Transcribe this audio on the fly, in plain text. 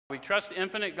We trust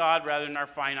infinite God rather than our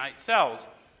finite selves.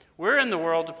 We're in the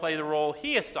world to play the role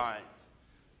he assigns.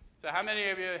 So how many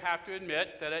of you have to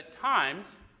admit that at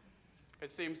times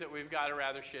it seems that we've got a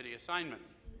rather shitty assignment?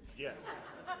 Yes.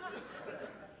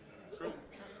 True.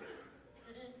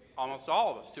 Almost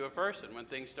all of us, to a person. When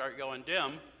things start going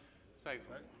dim, it's like,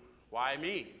 why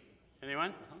me?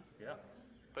 Anyone? Yeah.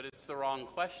 But it's the wrong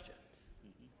question.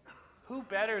 Who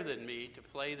better than me to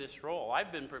play this role?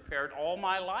 I've been prepared all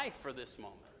my life for this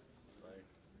moment. Right.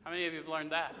 How many of you have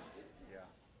learned that? Yeah.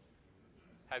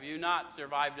 Have you not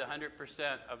survived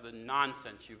 100% of the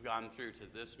nonsense you've gone through to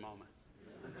this moment?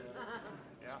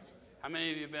 Yeah. How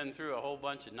many of you have been through a whole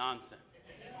bunch of nonsense?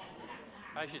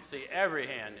 I should see every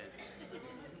hand in.